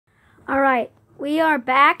Alright, we are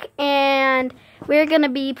back and we're going to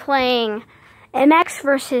be playing MX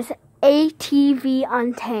vs ATV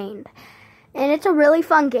Untamed. And it's a really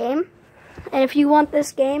fun game. And if you want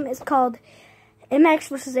this game, it's called MX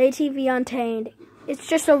vs ATV Untamed. It's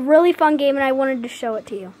just a really fun game and I wanted to show it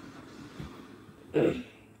to you.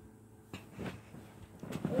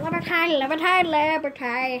 Liberty, liberty,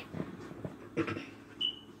 liberty.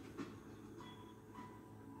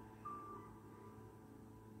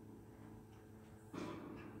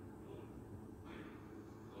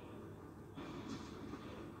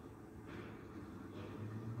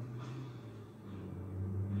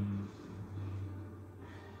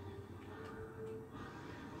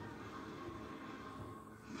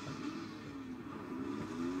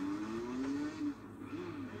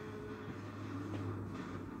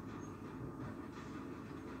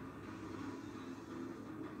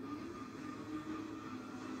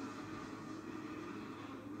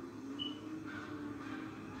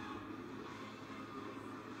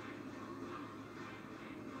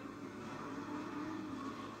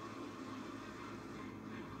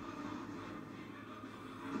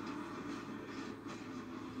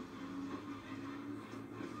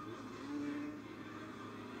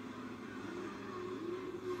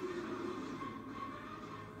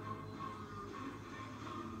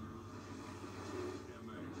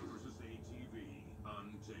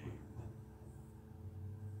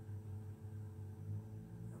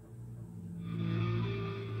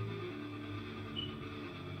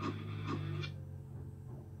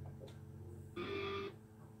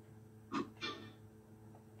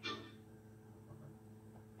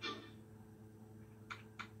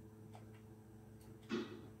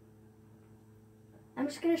 I'm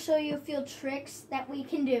just going to show you a few tricks that we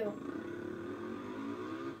can do.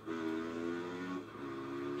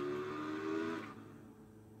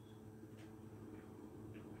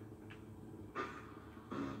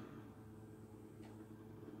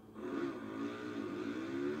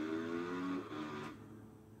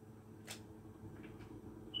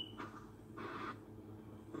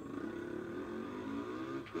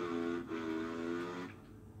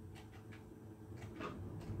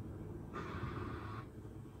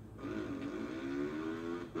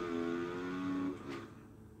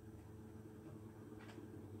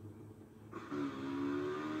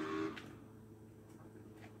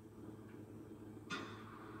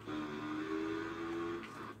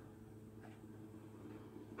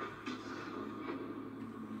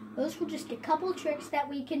 Those were just a couple tricks that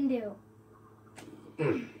we can do.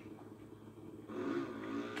 I'm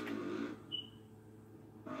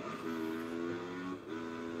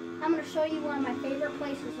going to show you one of my favorite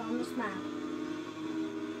places on this map.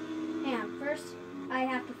 And first, I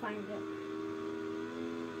have to find it.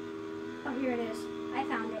 Oh, here it is. I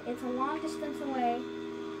found it. It's a long distance away,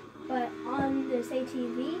 but on this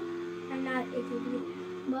ATV, I'm not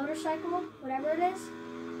ATV, motorcycle, whatever it is,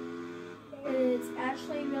 it's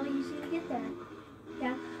actually really easy to get there.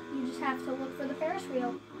 Yeah, you just have to look for the Ferris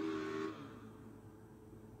wheel.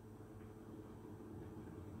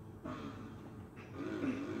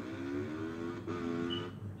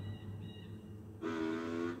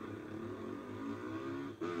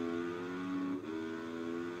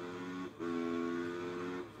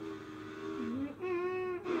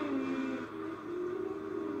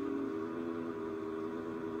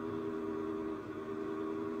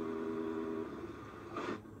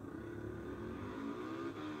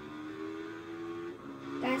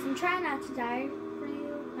 Guys, I'm trying not to die for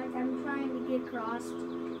you. Like, I'm trying to get across,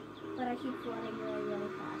 but I keep flooding really, really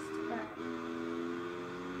fast. But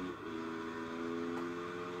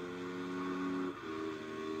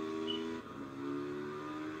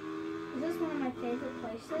this is one of my favorite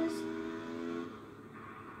places,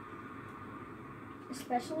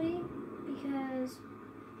 especially because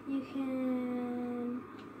you can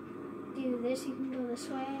do this. You can go this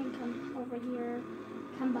way and come over here,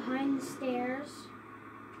 come behind the stairs,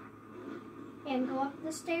 and go up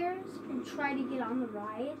the stairs and try to get on the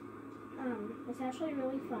ride. It's actually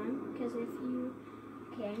really fun because if you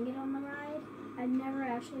can get on the ride, I've never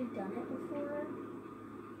actually done it before,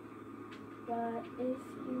 but if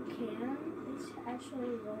you can, it's actually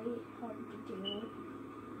really hard to do.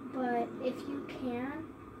 But if you can,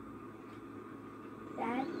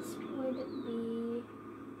 that would be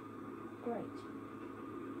great,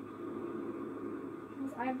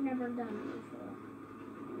 because I've never done it before.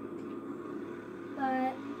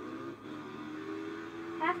 But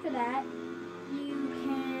after that, you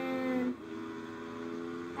can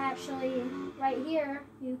actually, right here,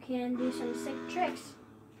 you can do some sick tricks.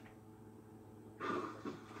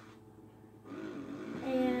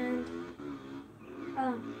 And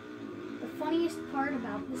funniest part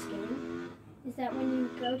about this game is that when you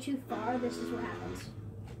go too far, this is what happens.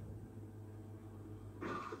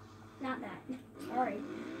 Not that. Sorry.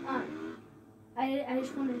 I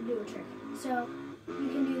just wanted to do a trick. So you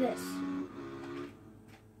can do this.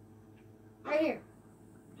 Right here.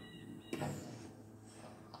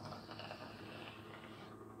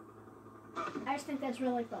 I just think that's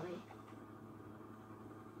really funny.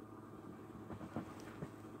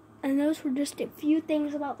 And those were just a few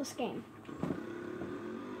things about this game.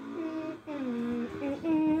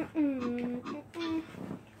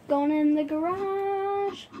 Going in the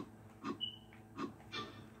garage.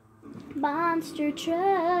 Monster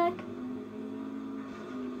truck.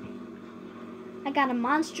 I got a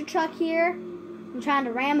monster truck here. I'm trying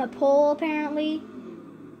to ram a pole apparently.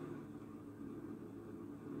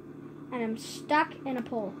 And I'm stuck in a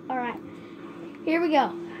pole. Alright, here we go.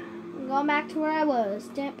 I'm going back to where I was.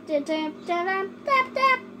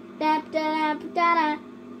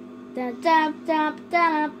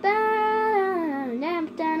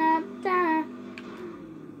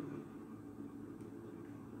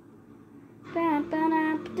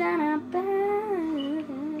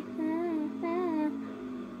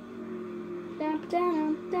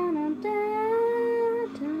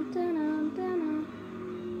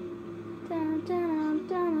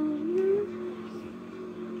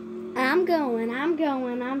 I'm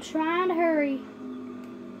going, I'm trying to hurry.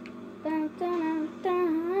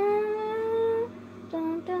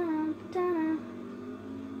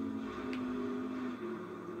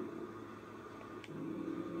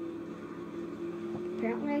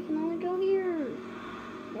 Apparently I can only go here.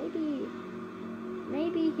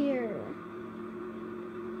 Maybe here.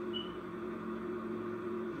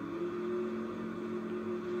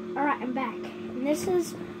 Alright, I'm back. And this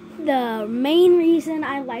is the main reason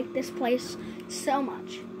I like this place so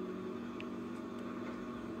much.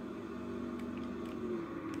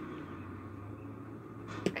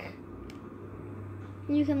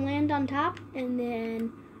 You can land on top and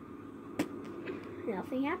then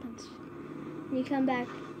nothing happens. You come back.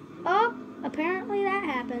 Oh, apparently that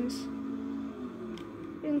happens.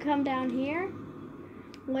 You can come down here,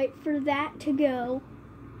 wait for that to go.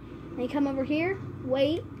 Then you come over here,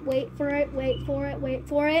 wait for it, wait for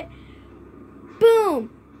it.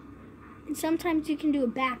 Boom! And sometimes you can do a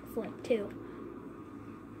backflip too.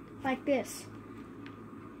 Like this.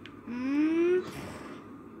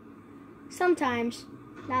 Sometimes,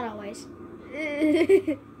 not always.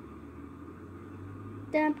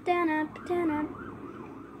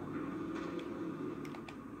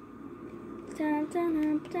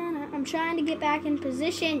 I'm trying to get back in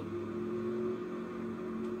position.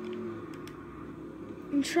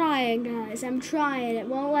 I'm trying, guys. I'm trying. It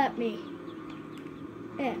won't let me.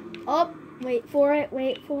 Yeah. Oh, wait for it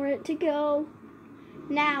to go.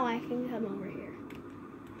 Now I can come over here.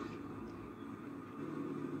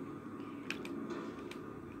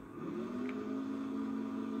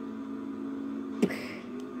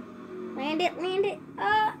 Land it.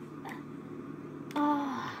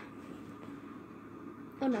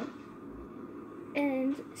 Oh no.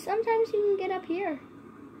 And sometimes you can get up here.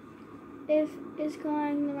 If it's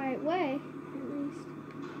going the right way, at least.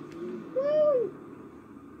 Woo!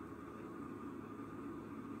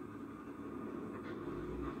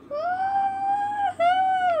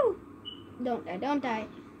 Woo-hoo! Don't die.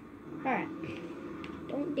 Alright.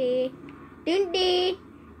 Don't die.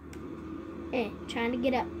 Trying to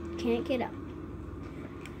get up. Can't get up.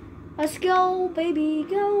 Let's go, baby,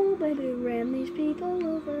 ram these people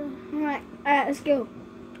over. Alright, let's go.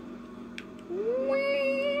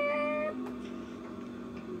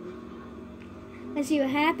 Let's see what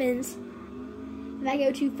happens if I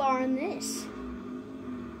go too far on this.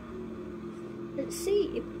 Let's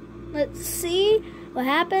see what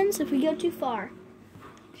happens if we go too far.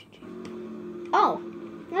 Oh,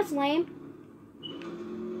 that's lame.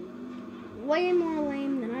 Way more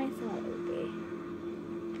lame than I thought it would be.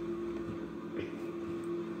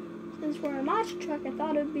 Since we're a monster truck, I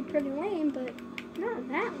thought it would be pretty lame, but not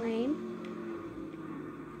that lame.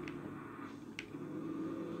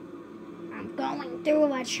 I'm going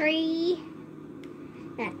through a tree.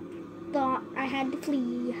 I thought I had to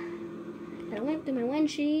flee. I went through my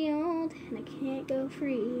windshield, and I can't go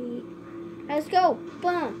free. Let's go.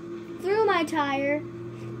 Boom. Through my tire.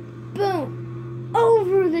 Boom.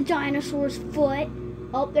 Over the dinosaur's foot.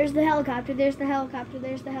 Oh, there's the helicopter.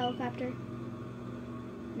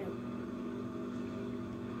 No.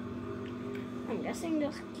 I'm guessing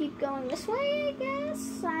just keep going this way, I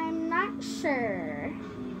guess. I'm not sure.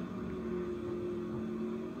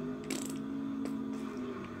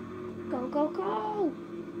 Go.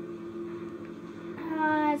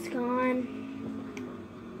 It's gone.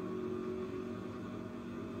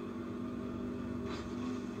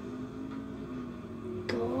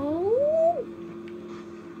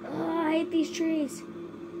 these trees.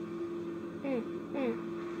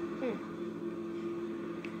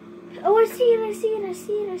 Oh, I see it, I see it, I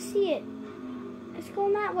see it, I see it. It's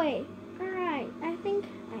going that way. Alright, I think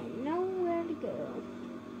I know where to go.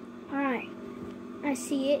 Alright, I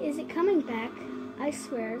see it. Is it coming back? I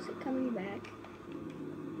swear, is it coming back?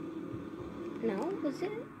 No, is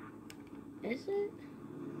it? Is it?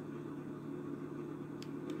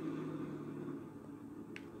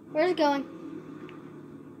 Where's it going?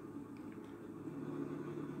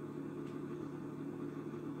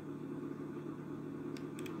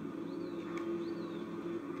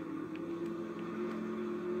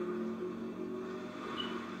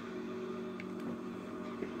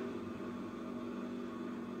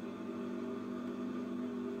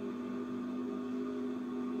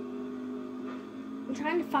 I'm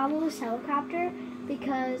trying to follow this helicopter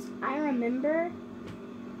because I remember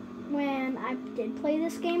when I did play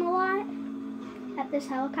this game a lot, that this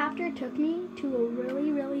helicopter took me to a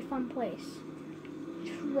really, really fun place.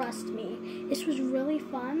 Trust me, this was really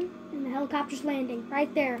fun, and the helicopter's landing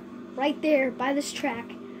right there by this track.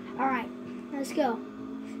 Alright, let's go.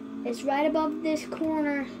 It's right above this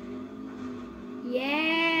corner.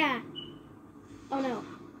 Yeah! Oh no.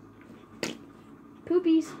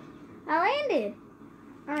 Poopies. I landed.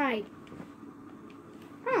 Alright.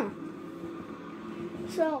 Huh.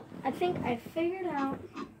 So, I think I figured out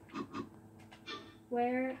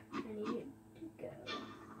where I needed to go.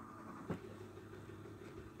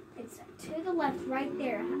 It's to the left, right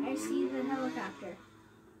there. I see the helicopter.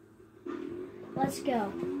 Let's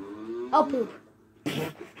go. Oh, poop.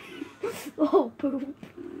 Oh, poop.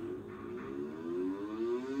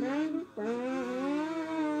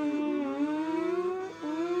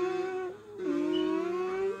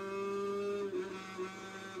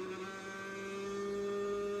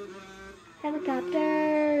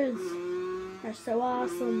 Helicopters are so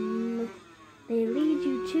awesome. They lead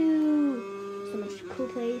you to so much cool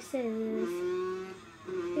places.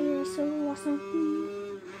 They are so awesome.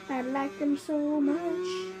 I like them so much.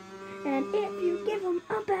 And if you give them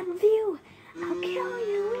a bad review, I'll kill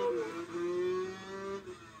you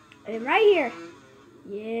in. And right here.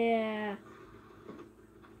 Yeah.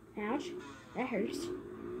 Ouch. That hurts.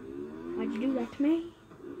 Why'd you do that to me?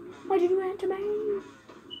 Why'd you do that to me?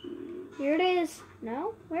 Here it is.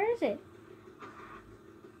 No? Where is it?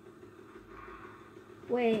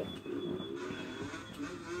 Wait.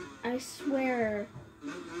 I swear.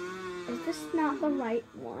 Is this not the right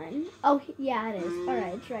one? Oh, yeah, it is.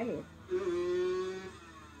 Alright, it's right here.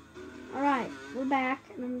 Alright, we're back.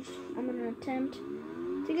 And I'm going to attempt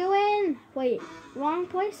to go in. Wait, wrong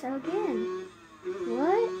place again.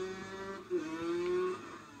 What?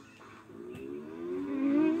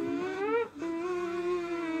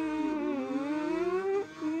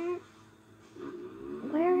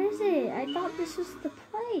 I thought this was the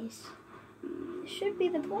place. It should be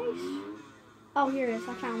the place. Oh, here it is.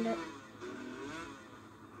 I found it.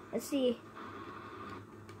 Let's see.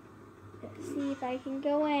 Let's see if I can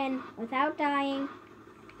go in without dying.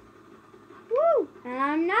 Woo! And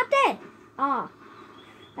I'm not dead. Ah.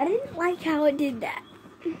 I didn't like how it did that.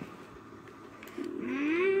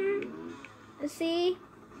 Let's see.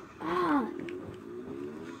 Ah.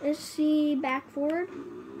 Let's see. Back forward.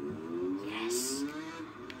 Yes.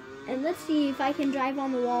 And let's see if I can drive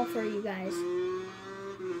on the wall for you guys.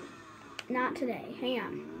 Not today. Hang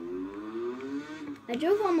on. I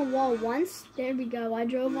drove on the wall once. There we go. I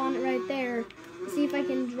drove on it right there. Let's see if I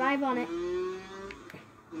can drive on it.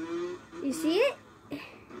 You see it?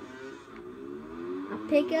 I'll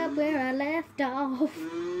pick up where I left off.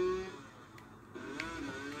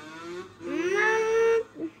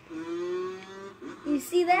 You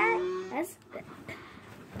see that?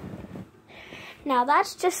 Now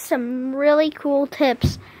that's just some really cool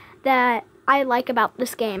tips that I like about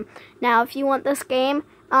this game. Now if you want this game,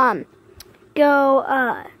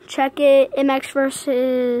 go check it, MX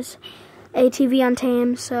vs ATV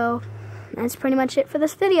Untamed. So that's pretty much it for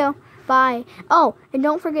this video. Bye. Oh, and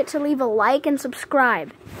don't forget to leave a like and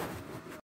subscribe.